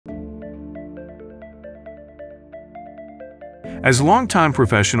As longtime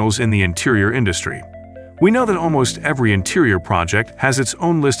professionals in the interior industry, we know that almost every interior project has its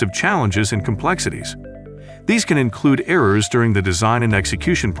own list of challenges and complexities. These can include errors during the design and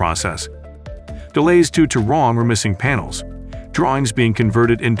execution process, delays due to wrong or missing panels, drawings being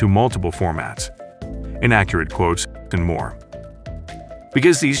converted into multiple formats, inaccurate quotes, and more.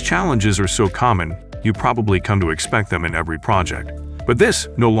 Because these challenges are so common, you probably come to expect them in every project. But this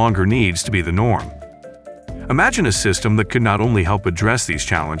no longer needs to be the norm. Imagine a system that could not only help address these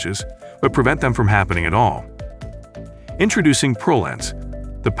challenges, but prevent them from happening at all. Introducing Prolance,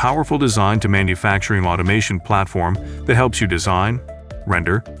 the powerful design-to-manufacturing automation platform that helps you design,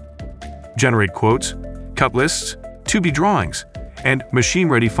 render, generate quotes, cut lists, 2D drawings, and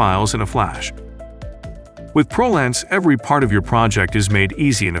machine-ready files in a flash. With Prolance, every part of your project is made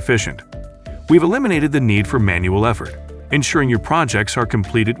easy and efficient. We've eliminated the need for manual effort, ensuring your projects are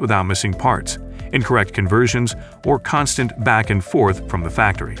completed without missing parts, incorrect conversions, or constant back and forth from the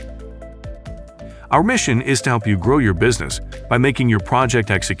factory. Our mission is to help you grow your business by making your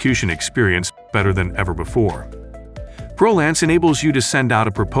project execution experience better than ever before. Prolance enables you to send out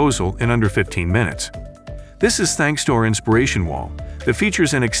a proposal in under 15 minutes. This is thanks to our inspiration wall that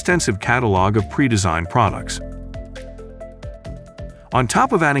features an extensive catalog of pre-designed products. On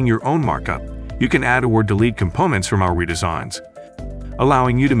top of adding your own markup, you can add or delete components from our redesigns,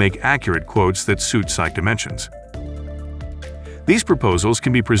 allowing you to make accurate quotes that suit site dimensions. These proposals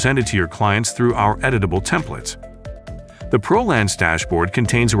can be presented to your clients through our editable templates. The Prolance dashboard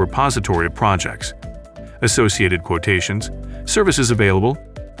contains a repository of projects, associated quotations, services available,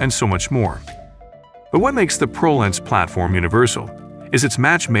 and so much more. But what makes the Prolance platform universal is its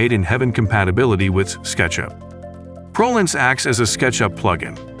match-made-in-heaven compatibility with SketchUp. Prolance acts as a SketchUp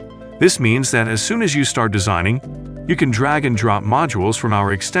plugin. This means that as soon as you start designing, you can drag and drop modules from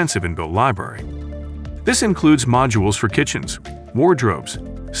our extensive inbuilt library. This includes modules for kitchens, wardrobes,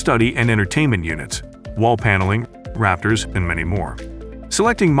 study and entertainment units, wall paneling, rafters, and many more.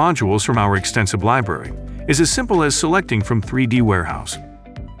 Selecting modules from our extensive library is as simple as selecting from 3D Warehouse.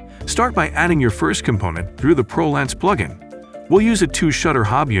 Start by adding your first component through the Prolance plugin. We'll use a 2-shutter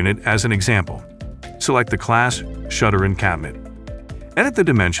hob unit as an example. Select the class, shutter, and cabinet. Edit the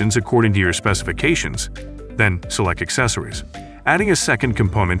dimensions according to your specifications, then select accessories. Adding a second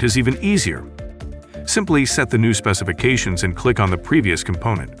component is even easier. Simply set the new specifications and click on the previous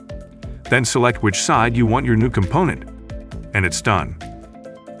component. Then select which side you want your new component, and it's done.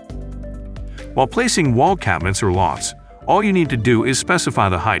 While placing wall cabinets or lofts, all you need to do is specify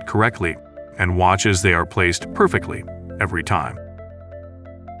the height correctly and watch as they are placed perfectly every time.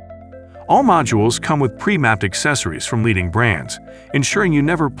 All modules come with pre-mapped accessories from leading brands, ensuring you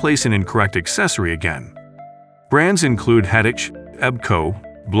never place an incorrect accessory again. Brands include Hettich, Ebco,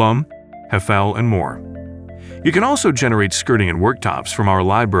 Blum, Hefel, and more. You can also generate skirting and worktops from our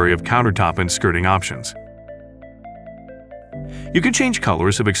library of countertop and skirting options. You can change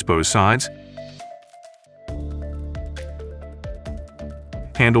colors of exposed sides,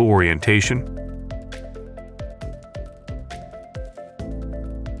 handle orientation,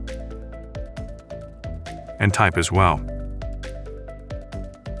 and type as well.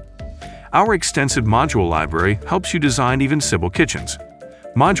 Our extensive module library helps you design even simple kitchens.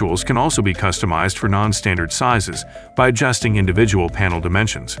 Modules can also be customized for non-standard sizes by adjusting individual panel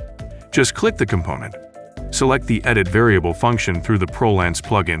dimensions. Just click the component, select the Edit Variable function through the Prolance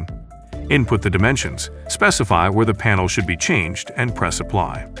plugin, input the dimensions, specify where the panel should be changed, and press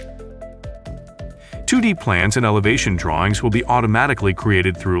Apply. 2D plans and elevation drawings will be automatically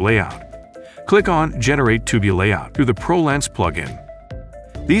created through Layout. Click on Generate 2D Layout through the Prolance plugin.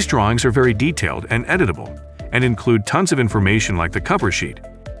 These drawings are very detailed and editable, and include tons of information like the cover sheet,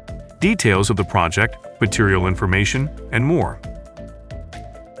 details of the project, material information, and more.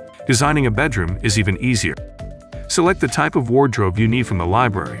 Designing a bedroom is even easier. Select the type of wardrobe you need from the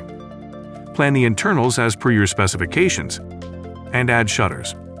library. Plan the internals as per your specifications, and add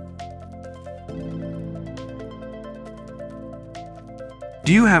shutters.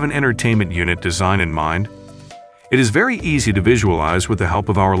 Do you have an entertainment unit design in mind? It is very easy to visualize with the help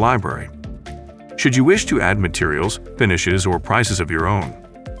of our library. Should you wish to add materials, finishes, or prices of your own,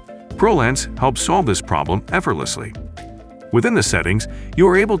 Prolance helps solve this problem effortlessly. Within the settings, you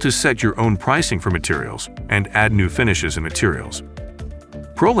are able to set your own pricing for materials and add new finishes and materials.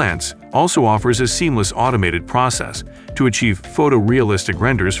 Prolance also offers a seamless automated process to achieve photorealistic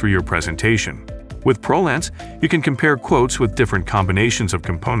renders for your presentation. With Prolance, you can compare quotes with different combinations of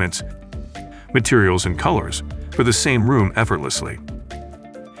components, materials, and colors for the same room effortlessly.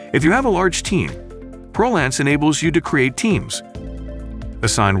 If you have a large team, Prolance enables you to create teams,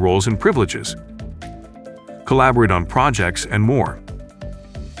 assign roles and privileges, collaborate on projects, and more.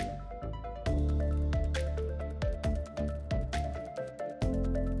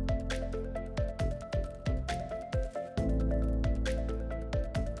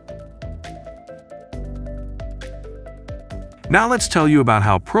 Now let's tell you about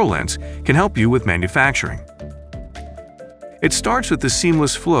how Prolance can help you with manufacturing. It starts with the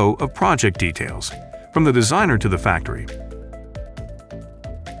seamless flow of project details, from the designer to the factory,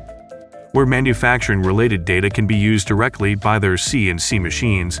 where manufacturing-related data can be used directly by their CNC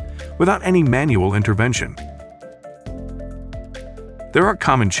machines without any manual intervention. There are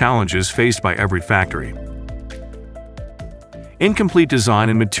common challenges faced by every factory: incomplete design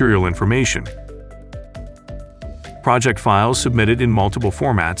and material information, project files submitted in multiple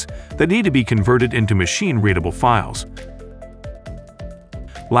formats that need to be converted into machine-readable files,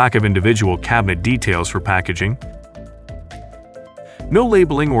 lack of individual cabinet details for packaging, no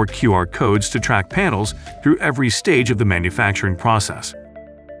labeling or QR codes to track panels through every stage of the manufacturing process.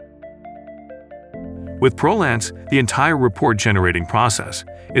 With Prolance, the entire report-generating process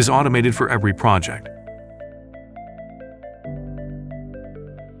is automated for every project.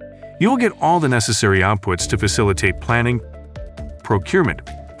 You'll get all the necessary outputs to facilitate planning, procurement,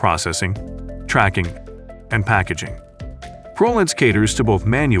 processing, tracking, and packaging. Prolance caters to both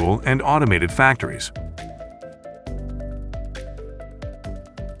manual and automated factories.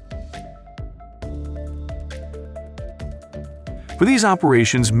 For these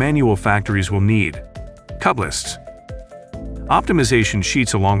operations, manual factories will need cut lists, optimization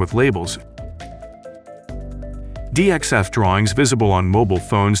sheets along with labels, DXF drawings visible on mobile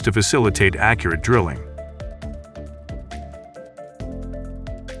phones to facilitate accurate drilling,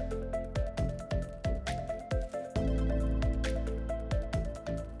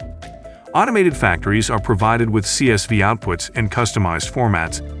 automated factories are provided with CSV outputs in customized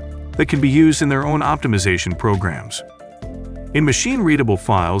formats that can be used in their own optimization programs, in machine-readable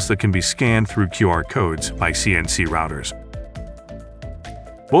files that can be scanned through QR codes by CNC routers.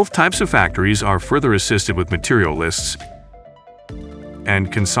 Both types of factories are further assisted with material lists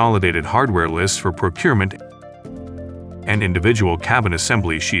and consolidated hardware lists for procurement and individual cabin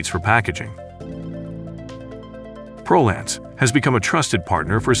assembly sheets for packaging. Prolance has become a trusted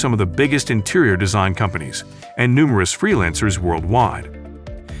partner for some of the biggest interior design companies and numerous freelancers worldwide.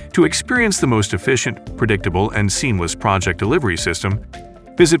 To experience the most efficient, predictable, and seamless project delivery system,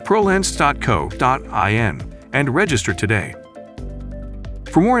 visit prolance.co.in and register today.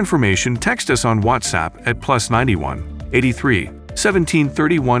 For more information, text us on WhatsApp at +91 83 17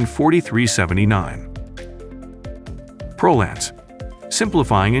 31 43 79. Prolance,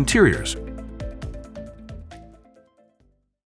 simplifying interiors.